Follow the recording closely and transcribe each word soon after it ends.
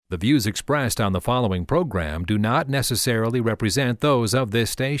The views expressed on the following program do not necessarily represent those of this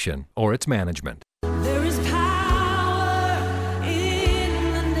station or its management. There is power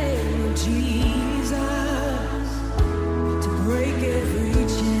in the name of Jesus to break every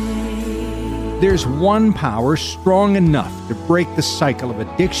chain. There's one power strong enough to break the cycle of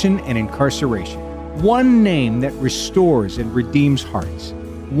addiction and incarceration. One name that restores and redeems hearts.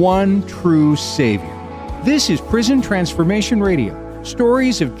 One true Savior. This is Prison Transformation Radio.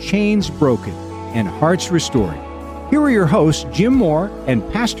 Stories of chains broken and hearts restored. Here are your hosts, Jim Moore and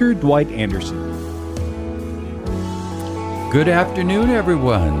Pastor Dwight Anderson. Good afternoon,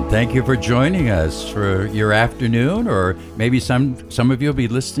 everyone. Thank you for joining us for your afternoon, or maybe some of you will be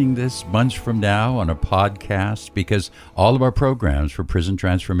listening this months from now on a podcast, because all of our programs for Prison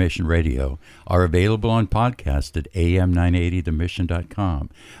Transformation Radio are available on podcast at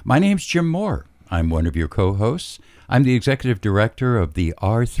am980themission.com. My name's Jim Moore. I'm one of your co-hosts. I'm the executive director of the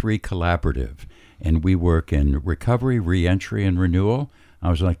R3 Collaborative, and we work in recovery, reentry, and renewal. I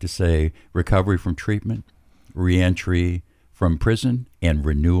always like to say recovery from treatment, reentry from prison, and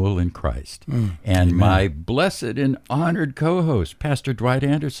renewal in Christ. And amen. My blessed and honored co-host, Pastor Dwight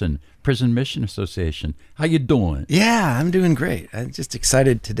Anderson, Prison Mission Association. How you doing? Yeah, I'm doing great. I'm just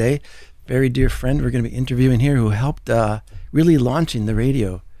excited today. Very dear friend we're going to be interviewing here who helped really launching the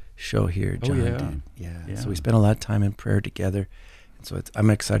radio show here, John. Oh, yeah. So we spent a lot of time in prayer together. And so I'm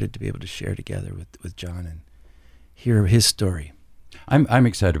excited to be able to share together with John and hear his story. I'm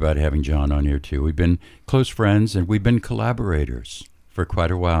excited about having John on here, too. We've been close friends, and we've been collaborators for quite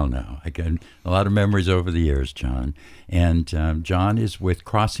a while now. I get a lot of memories over the years, John. And John is with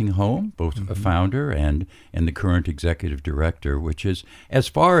Crossing Home, both a founder and the current executive director, which is, as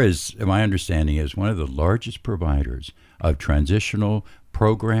far as my understanding, is one of the largest providers of transitional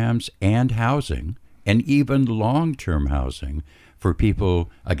programs and housing, and even long-term housing for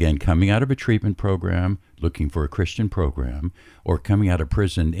people, again, coming out of a treatment program, looking for a Christian program, or coming out of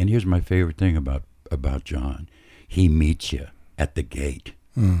prison. And here's my favorite thing about John. He meets you at the gate.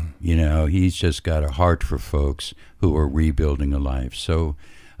 You know, he's just got a heart for folks who are rebuilding a life. So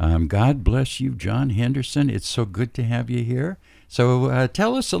God bless you, John Henderson. It's so good to have you here. So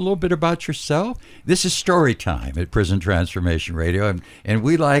tell us a little bit about yourself. This is story time at Prison Transformation Radio, and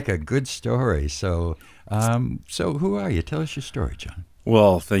we like a good story. So who are you? Tell us your story, John.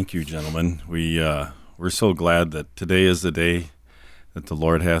 Well, thank you, gentlemen. We're so glad that today is the day that the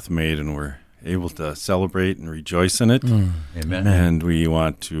Lord hath made, and we're able to celebrate and rejoice in it. Amen. And we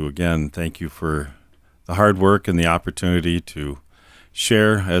want to, again, thank you for the hard work and the opportunity to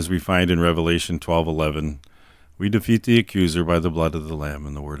share, as we find in Revelation 12:11. We defeat the accuser by the blood of the Lamb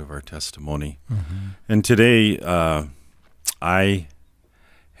and the word of our testimony. And today, I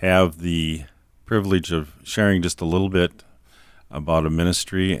have the privilege of sharing just a little bit about a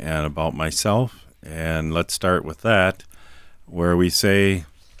ministry and about myself. And let's start with that, where we say,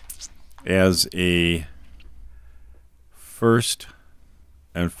 as a first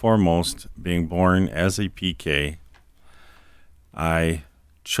and foremost, being born as a PK, I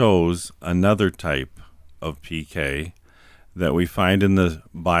chose another type of PK that we find in the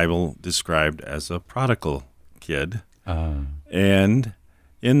Bible described as a prodigal kid. And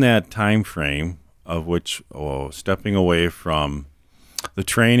in that time frame of which, stepping away from the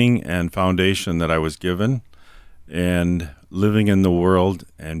training and foundation that I was given and living in the world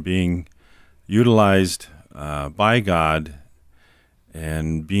and being utilized by God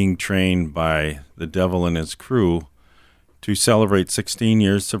and being trained by the devil and his crew to celebrate 16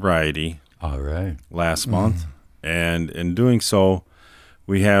 years sobriety. All right. Last month. And in doing so,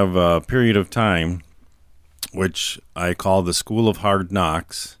 we have a period of time which I call the School of Hard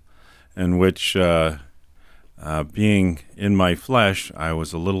Knocks, in which, being in my flesh, I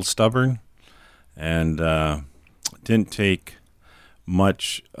was a little stubborn and didn't take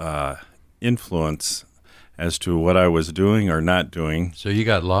much influence as to what I was doing or not doing. So you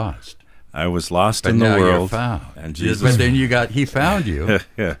got lost. I was lost But in the now world. You're found. And Jesus, but then he found you.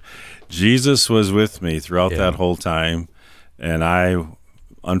 Yeah. Jesus was with me throughout that whole time, and I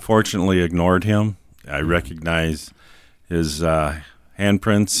unfortunately ignored him. I recognize his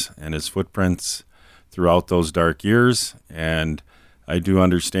handprints and his footprints throughout those dark years, and I do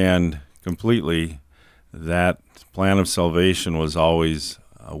understand completely that plan of salvation was always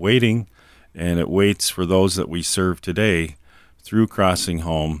waiting, and it waits for those that we serve today through Crossing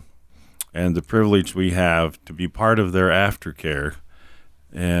Home, and the privilege we have to be part of their aftercare.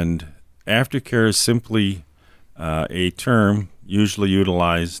 And aftercare is simply a term usually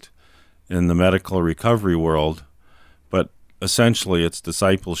utilized in the medical recovery world, but essentially it's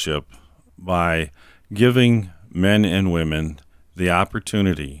discipleship by giving men and women the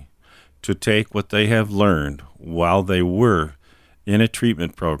opportunity to take what they have learned while they were in a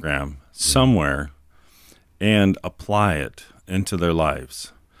treatment program somewhere and apply it into their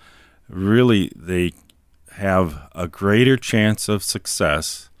lives. Really, they have a greater chance of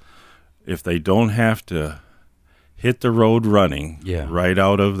success if they don't have to hit the road running right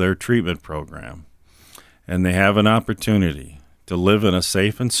out of their treatment program. And they have an opportunity to live in a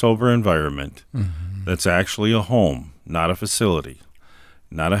safe and sober environment that's actually a home, not a facility,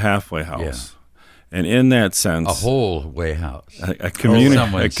 not a halfway house. And in that sense, a whole way house, a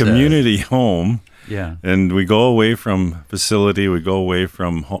community home. Yeah. And we go away from facility, we go away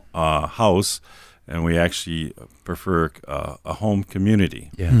from house, and we actually prefer a home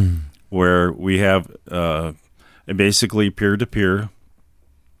community where we have basically peer-to-peer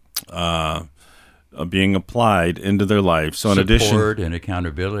being applied into their life. So in addition, support and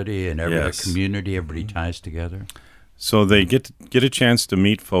accountability and a community, everybody ties together. So they get a chance to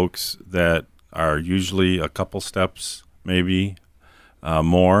meet folks that are usually a couple steps, maybe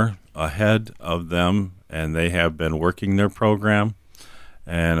more ahead of them, and they have been working their program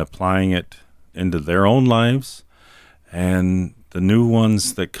and applying it into their own lives. And the new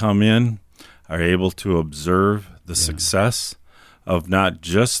ones that come in are able to observe the success of not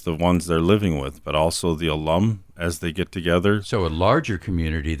just the ones they're living with, but also the alum as they get together. So a larger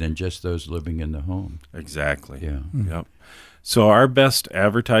community than just those living in the home. Exactly. Yeah. Yep. So our best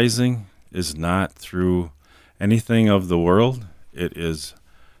advertising is not through anything of the world. It is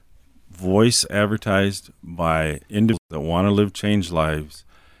voice advertised by individuals that want to live changed lives.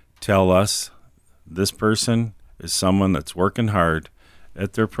 Tell us this person is someone that's working hard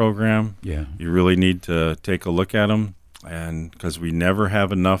at their program. Yeah. You really need to take a look at them, and because we never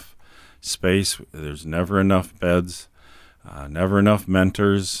have enough space, there's never enough beds, never enough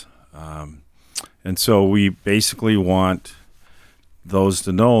mentors, and so we basically want those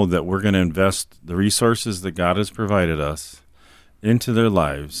to know that we're going to invest the resources that God has provided us into their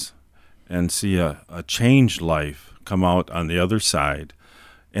lives and see a changed life come out on the other side,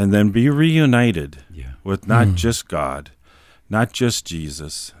 and then be reunited with not just God, not just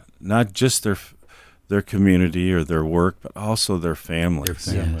Jesus, not just their community or their work, but also their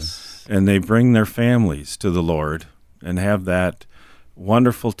families. Yes. And they bring their families to the Lord and have that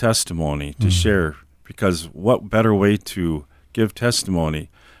wonderful testimony to share, because what better way to give testimony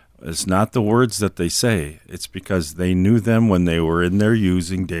is not the words that they say. It's because they knew them when they were in their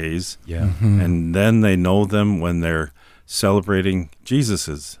using days, and then they know them when they're celebrating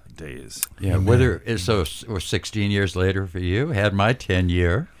Jesus's days. Yeah, whether so 16 years later for you, had my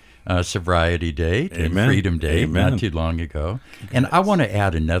 10-year sobriety date and freedom date not too long ago. And I want to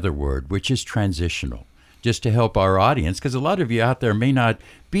add another word, which is transitional, just to help our audience, because a lot of you out there may not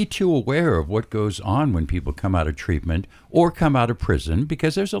be too aware of what goes on when people come out of treatment or come out of prison,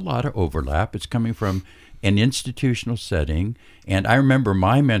 because there's a lot of overlap. It's coming from an institutional setting. And I remember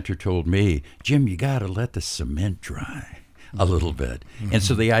my mentor told me, Jim, you got to let the cement dry a little bit. And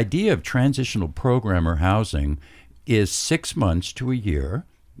so the idea of transitional program or housing is 6 months to a year.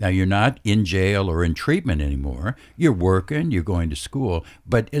 Now, you're not in jail or in treatment anymore. You're working, you're going to school.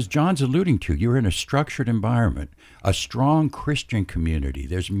 But as John's alluding to, you're in a structured environment, a strong Christian community.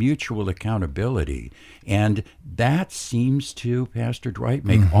 There's mutual accountability. And that seems to, Pastor Dwight,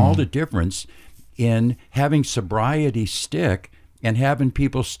 make all the difference in having sobriety stick and having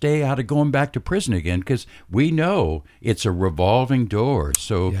people stay out of going back to prison again, because we know it's a revolving door.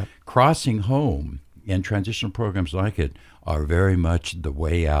 So crossing home and transitional programs like it are very much the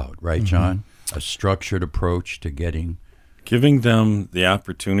way out, right, John? A structured approach to giving them the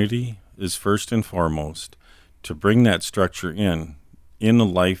opportunity is first and foremost to bring that structure in a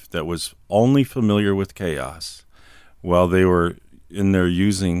life that was only familiar with chaos while they were in their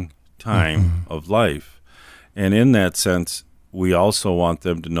using time of life. And in that sense, we also want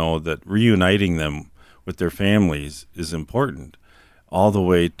them to know that reuniting them with their families is important. All the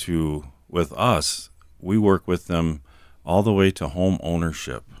way to, with us, we work with them all the way to home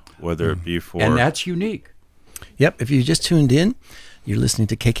ownership, whether it be for... And that's unique. Yep. If you just tuned in, you're listening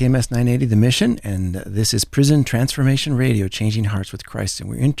to KKMS 980, The Mission, and this is Prison Transformation Radio, Changing Hearts with Christ. And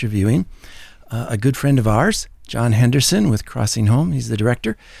we're interviewing a good friend of ours, John Henderson with Crossing Home. He's the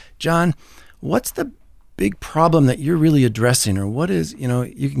director. John, what's the big problem that you're really addressing, or what is,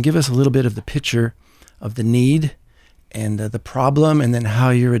 you can give us a little bit of the picture of the need and the problem, and then how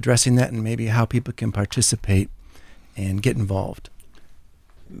you're addressing that, and maybe how people can participate and get involved.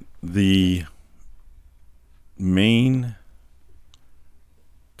 The main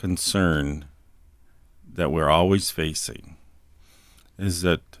concern that we're always facing is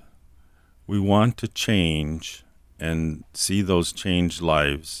that we want to change and see those changed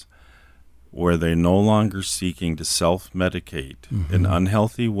lives where they're no longer seeking to self-medicate in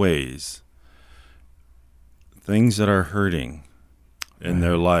unhealthy ways things that are hurting in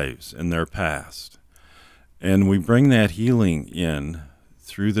their lives, in their past. And we bring that healing in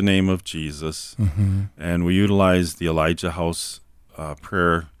through the name of Jesus, and we utilize the Elijah House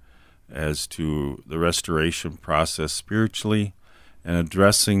prayer as to the restoration process spiritually and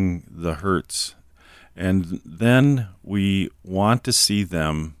addressing the hurts. And then we want to see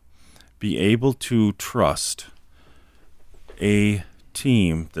them be able to trust a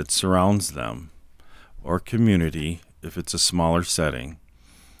team that surrounds them, or community if it's a smaller setting.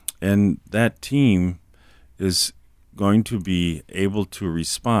 And that team is going to be able to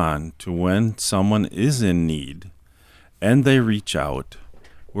respond to when someone is in need and they reach out.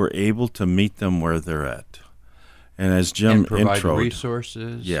 We're able to meet them where they're at. And as Jim and provide introed,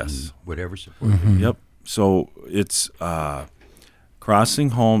 resources, yes, and whatever support. they need. Yep. So it's Crossing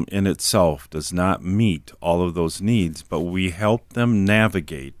Home in itself does not meet all of those needs, but we help them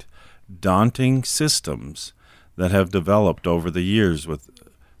navigate daunting systems that have developed over the years with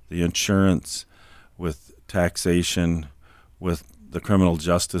the insurance, with taxation, with the criminal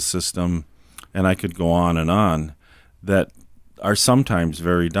justice system, and I could go on, that are sometimes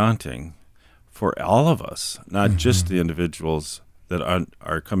very daunting for all of us, not just the individuals that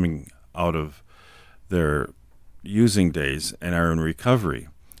are coming out of their using days and are in recovery.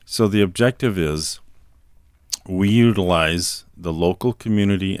 So the objective is we utilize the local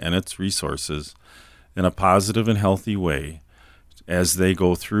community and its resources in a positive and healthy way as they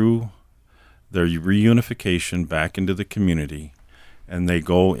go through their reunification back into the community, and they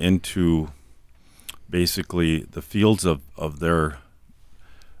go into basically the fields of their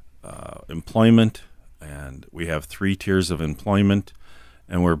employment. And we have 3 tiers of employment,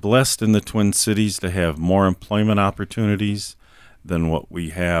 and we're blessed in the Twin Cities to have more employment opportunities than what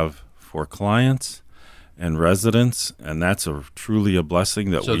we have for clients and residents, and that's truly a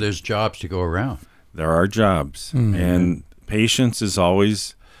blessing. So there's jobs to go around. There are jobs, and patience is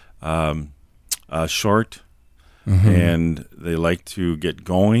always short, and they like to get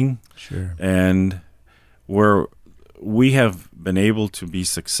going. Sure. And where we have been able to be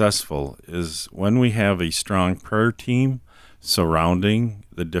successful is when we have a strong prayer team surrounding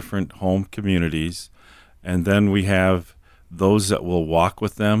the different home communities, and then we have those that will walk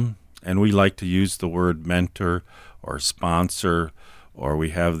with them, and we like to use the word mentor or sponsor, or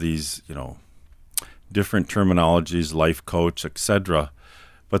we have these, different terminologies, life coach, etc.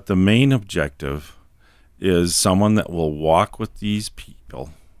 But the main objective is someone that will walk with these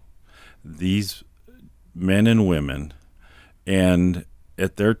people, these men and women, and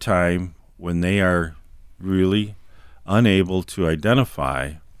at their time when they are really unable to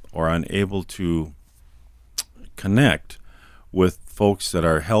identify or unable to connect with folks that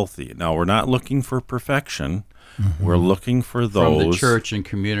are healthy. Now, we're not looking for perfection. We're looking for those. From the church and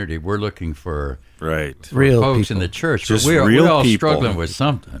community, we're looking for real folks people in the church. Just but we're real all people. struggling with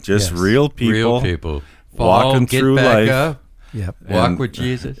something. Just Yes. real people. Real people. walking get through back life. up, Yep. walk with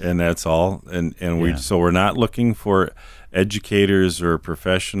Jesus. And that's all. And Yeah. so we're not looking for educators or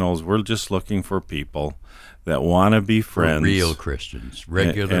professionals. We're just looking for people that want to be For friends, real Christians,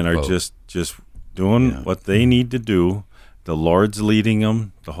 regular and are folk. just doing Yeah. what they need to do. The Lord's leading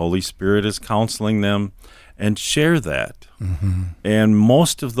them. The Holy Spirit is counseling them, and share that. And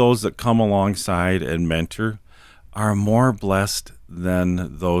most of those that come alongside and mentor are more blessed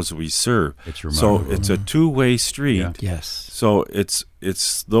than those we serve. It's so remarkable. it's a two-way street. Yeah. Yes. So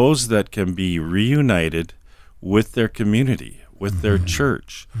it's those that can be reunited with their community, with their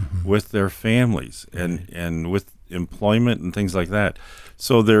church, with their families, and with employment and things like that.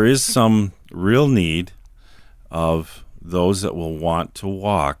 So there is some real need of those that will want to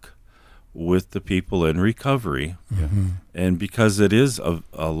walk with the people in recovery. And because it is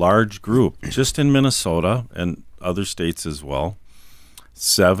a large group, just in Minnesota and other states as well,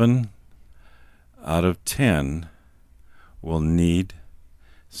 7 out of 10 will need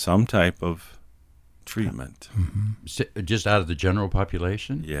some type of treatment. Just out of the general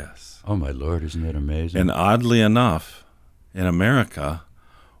population? Yes. Oh, my Lord, isn't that amazing? And oddly enough, in America,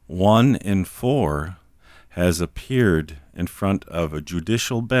 1 in 4 has appeared in front of a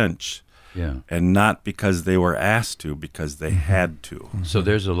judicial bench, yeah. and not because they were asked to, because they had to. So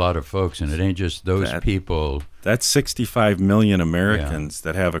there's a lot of folks, and it ain't just those That- people. That's 65 million Americans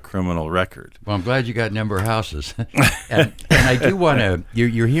that have a criminal record. Well, I'm glad you got number of houses. and I do want to,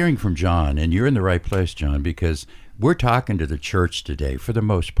 you're hearing from John, and you're in the right place, John, because we're talking to the church today for the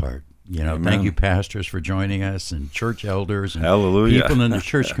most part. You know, Amen. Thank you, pastors, for joining us, and church elders, and Hallelujah. people in the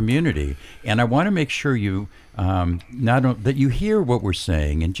church community. And I want to make sure you that you hear what we're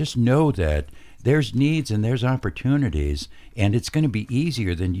saying and just know that there's needs and there's opportunities, and it's going to be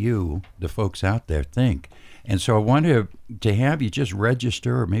easier than you, the folks out there, think. And so I want to have you just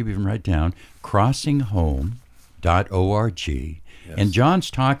register or maybe even write down crossinghome.org. Yes. And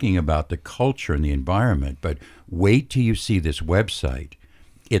John's talking about the culture and the environment, but wait till you see this website.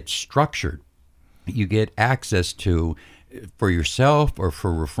 It's structured. You get access to, for yourself or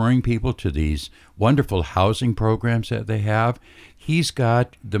for referring people to these wonderful housing programs that they have. He's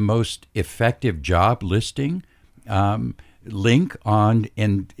got the most effective job listing link on,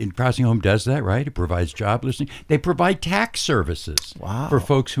 and Crossing Home does that, right? It provides job listing. They provide tax services for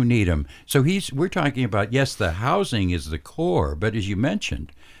folks who need them. So we're talking about, yes, the housing is the core, but as you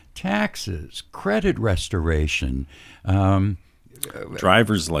mentioned, taxes, credit restoration,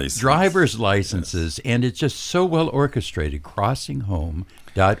 driver's licenses, and it's just so well orchestrated.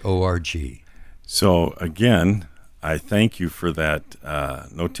 crossinghome.org. So again, I thank you for that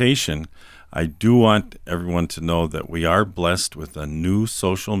notation. I do want everyone to know that we are blessed with a new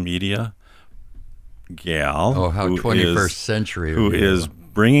social media gal. Oh, how 21st century. Who is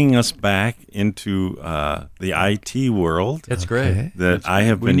bringing us back into the IT world. That's great. I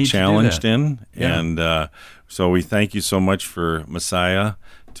have been challenged in. Yeah. And so we thank you so much for Messiah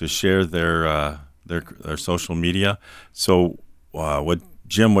to share their social media. So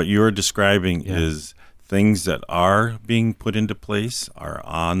what you're describing is things that are being put into place, are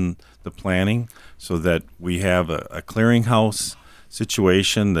on the planning, so that we have a clearinghouse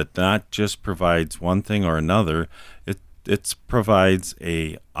situation that not just provides one thing or another. It provides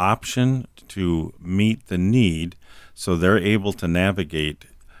a option to meet the need, so they're able to navigate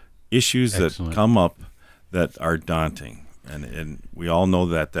issues that come up that are daunting, and we all know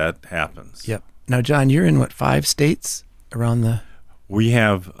that happens. Yep. Now, John, you're in 5 states around the... We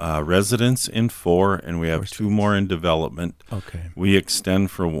have residents in 4, and we have 2 more in development. Okay. We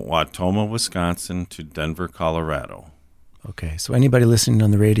extend from Wautoma, Wisconsin to Denver, Colorado. Okay. So anybody listening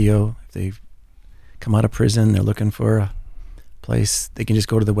on the radio, if they've come out of prison, they're looking for a place, they can just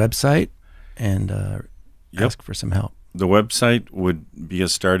go to the website and ask for some help. The website would be a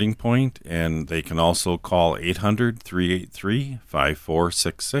starting point, and they can also call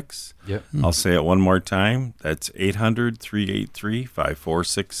 800-383-5466. Yep. I'll say it one more time. That's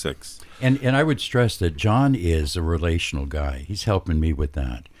 800-383-5466. And I would stress that John is a relational guy. He's helping me with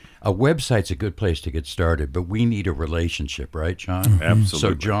that. A website's a good place to get started, but we need a relationship, right, John? Mm-hmm. Absolutely.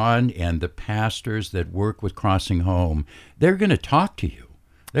 So John and the pastors that work with Crossing Home, they're going to talk to you.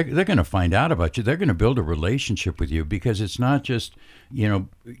 They're going to find out about you. They're going to build a relationship with you, because it's not just,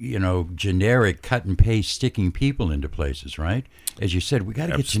 generic cut and paste sticking people into places, right? As you said, we got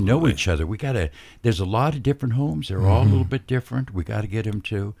to get to know each other. There's a lot of different homes. They're all a little bit different. We got to get them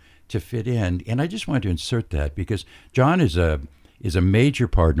to fit in. And I just wanted to insert that because John is a major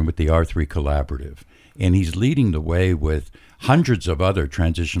partner with the R3 Collaborative, and he's leading the way with hundreds of other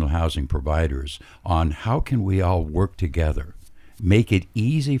transitional housing providers on how can we all work together, make it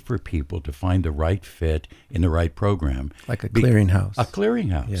easy for people to find the right fit in the right program. Like a clearinghouse. A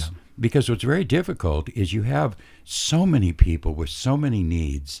clearinghouse. Yeah. Because what's very difficult is you have so many people with so many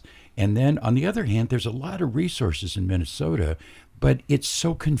needs. And then on the other hand, there's a lot of resources in Minnesota, but it's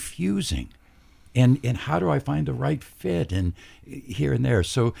so confusing. And how do I find the right fit and here and there?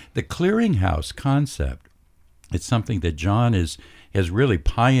 So the clearinghouse concept, it's something that John has really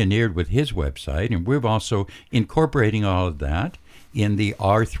pioneered with his website, and we're also incorporating all of that in the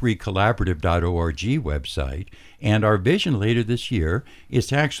r3collaborative.org website. And our vision later this year is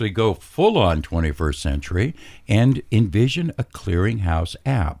to actually go full on 21st century and envision a clearinghouse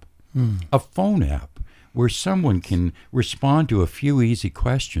app, a phone app, where someone can respond to a few easy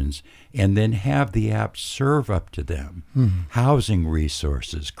questions and then have the app serve up to them housing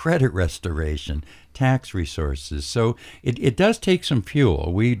resources, credit restoration, tax resources. So it does take some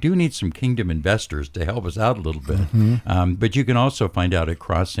fuel. We do need some kingdom investors to help us out a little bit. But you can also find out at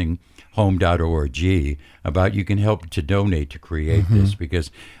crossinghome.org about you can help to donate to create this,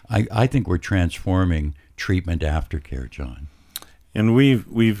 because I think we're transforming treatment aftercare, John. And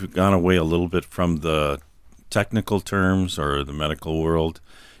we've gone away a little bit from the technical terms or the medical world,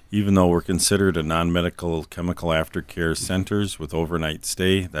 even though we're considered a non-medical chemical aftercare centers with overnight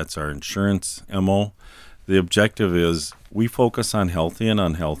stay. That's our insurance MO. The objective is we focus on healthy and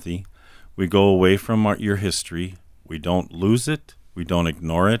unhealthy. We go away from your history. We don't lose it. We don't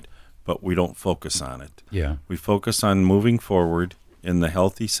ignore it, but we don't focus on it. Yeah. We focus on moving forward in the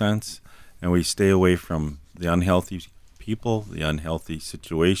healthy sense, and we stay away from the unhealthy people, the unhealthy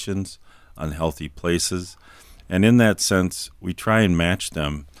situations, unhealthy places. And in that sense, we try and match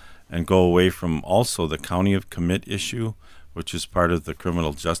them and go away from also the county of commit issue, which is part of the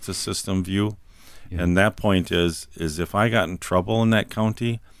criminal justice system view. Yeah. And that point is if I got in trouble in that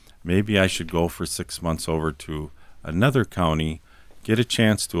county, maybe I should go for 6 months over to another county, get a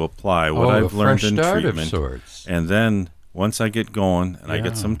chance to apply what I've learned in treatment. Of sorts. And then once I get going and I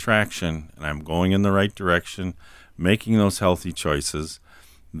get some traction and I'm going in the right direction, making those healthy choices,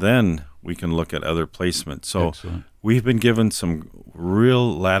 then we can look at other placements. So Excellent. We've been given some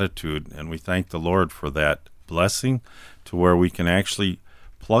real latitude, and we thank the Lord for that blessing to where we can actually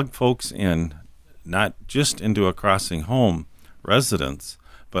plug folks in, not just into a Crossing Home residents,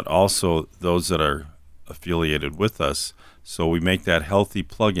 but also those that are affiliated with us. So we make that healthy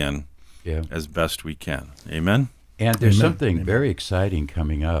plug-in as best we can. Amen? And there's something very exciting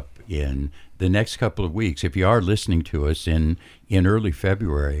coming up in the next couple of weeks. If you are listening to us in early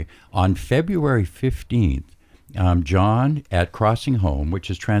February, on February 15th, John at Crossing Home, which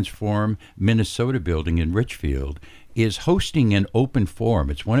is Transform Minnesota building in Richfield, is hosting an open forum.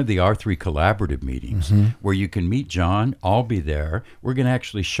 It's one of the R3 collaborative meetings where you can meet John. I'll be there. We're going to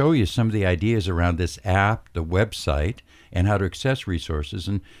actually show you some of the ideas around this app, the website, and how to access resources.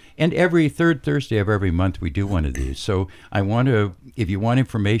 And every third Thursday of every month, we do one of these. So if you want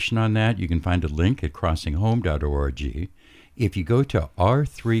information on that, you can find a link at crossinghome.org. If you go to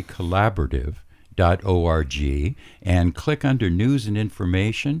R3collaborative.org and click under news and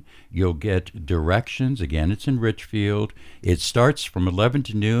information, you'll get directions. Again, it's in Richfield. It starts from 11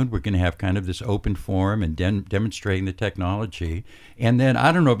 to noon. We're going to have kind of this open forum and demonstrating the technology. And then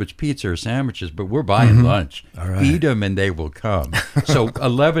I don't know if it's pizza or sandwiches, but we're buying lunch. All right. Eat them and they will come. So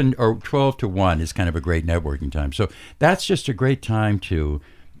 11 or 12 to 1 is kind of a great networking time. So that's just a great time to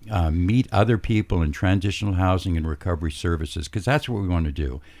meet other people in transitional housing and recovery services, because that's what we want to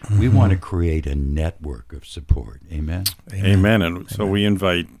do. We want to create a network of support. Amen? Amen. And so we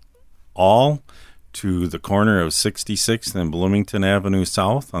invite all to the corner of 66th and Bloomington Avenue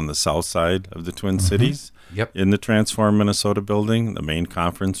South on the south side of the Twin Cities. Yep. In the Transform Minnesota building, the main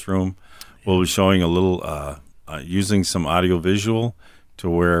conference room. We'll be showing a little, using some audio-visual to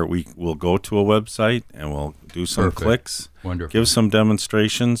where we will go to a website and we'll do some clicks, Wonderful. give some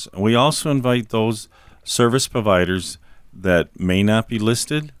demonstrations. We also invite those service providers that may not be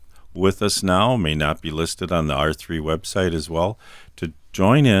listed with us now, may not be listed on the R3 website as well, to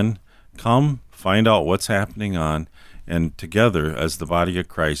join in, come, find out what's happening on, and together as the body of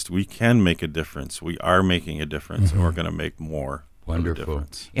Christ, we can make a difference. We are making a difference, and we're going to make more. Wonderful.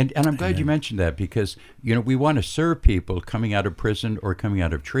 And I'm glad you mentioned that, because, we want to serve people coming out of prison or coming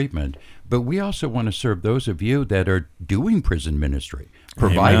out of treatment, but we also want to serve those of you that are doing prison ministry,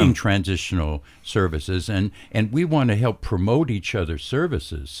 providing transitional services, and we want to help promote each other's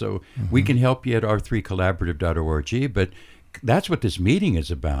services. So we can help you at r3collaborative.org, but that's what this meeting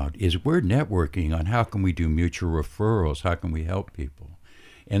is about, is we're networking on how can we do mutual referrals, how can we help people.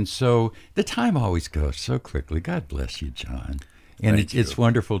 And so the time always goes so quickly. God bless you, John. And it's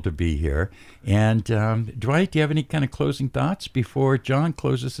wonderful to be here. And Dwight, do you have any kind of closing thoughts before John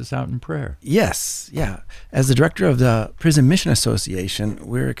closes us out in prayer? Yes, yeah. As the director of the Prison Mission Association,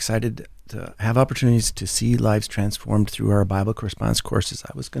 we're excited to have opportunities to see lives transformed through our Bible correspondence courses.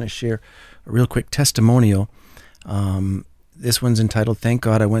 I was going to share a real quick testimonial. This one's entitled, "Thank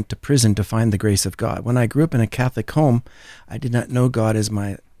God I Went to Prison to Find the Grace of God." When I grew up in a Catholic home, I did not know God as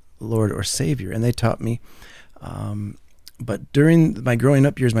my Lord or Savior, and they taught me. But during my growing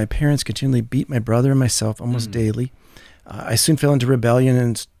up years, my parents continually beat my brother and myself almost daily. I soon fell into rebellion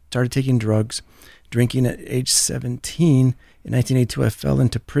and started taking drugs. Drinking at age 17, in 1982, I fell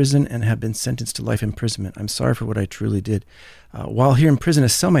into prison and have been sentenced to life imprisonment. I'm sorry for what I truly did. While here in prison, a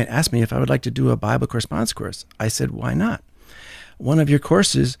cellmate asked me if I would like to do a Bible correspondence course. I said, why not? One of your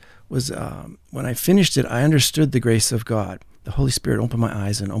courses was, when I finished it, I understood the grace of God. The Holy Spirit opened my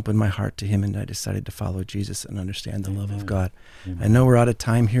eyes and opened my heart to Him, and I decided to follow Jesus and understand the love of God. I know we're out of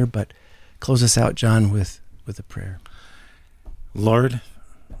time here, but close us out, John, with a prayer. Lord,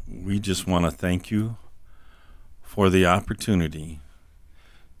 we just want to thank you for the opportunity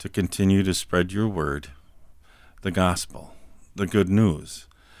to continue to spread your word, the gospel, the good news.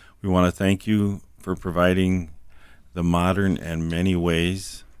 We want to thank you for providing the modern and many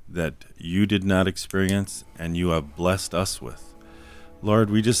ways that you did not experience and you have blessed us with. Lord,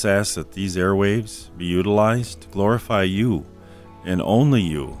 we just ask that these airwaves be utilized to glorify you and only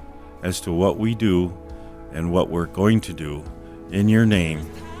you as to what we do and what we're going to do. In your name,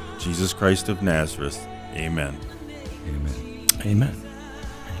 Jesus Christ of Nazareth, amen. Amen. Amen.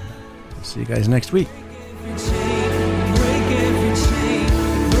 We'll see you guys next week. Break every chain.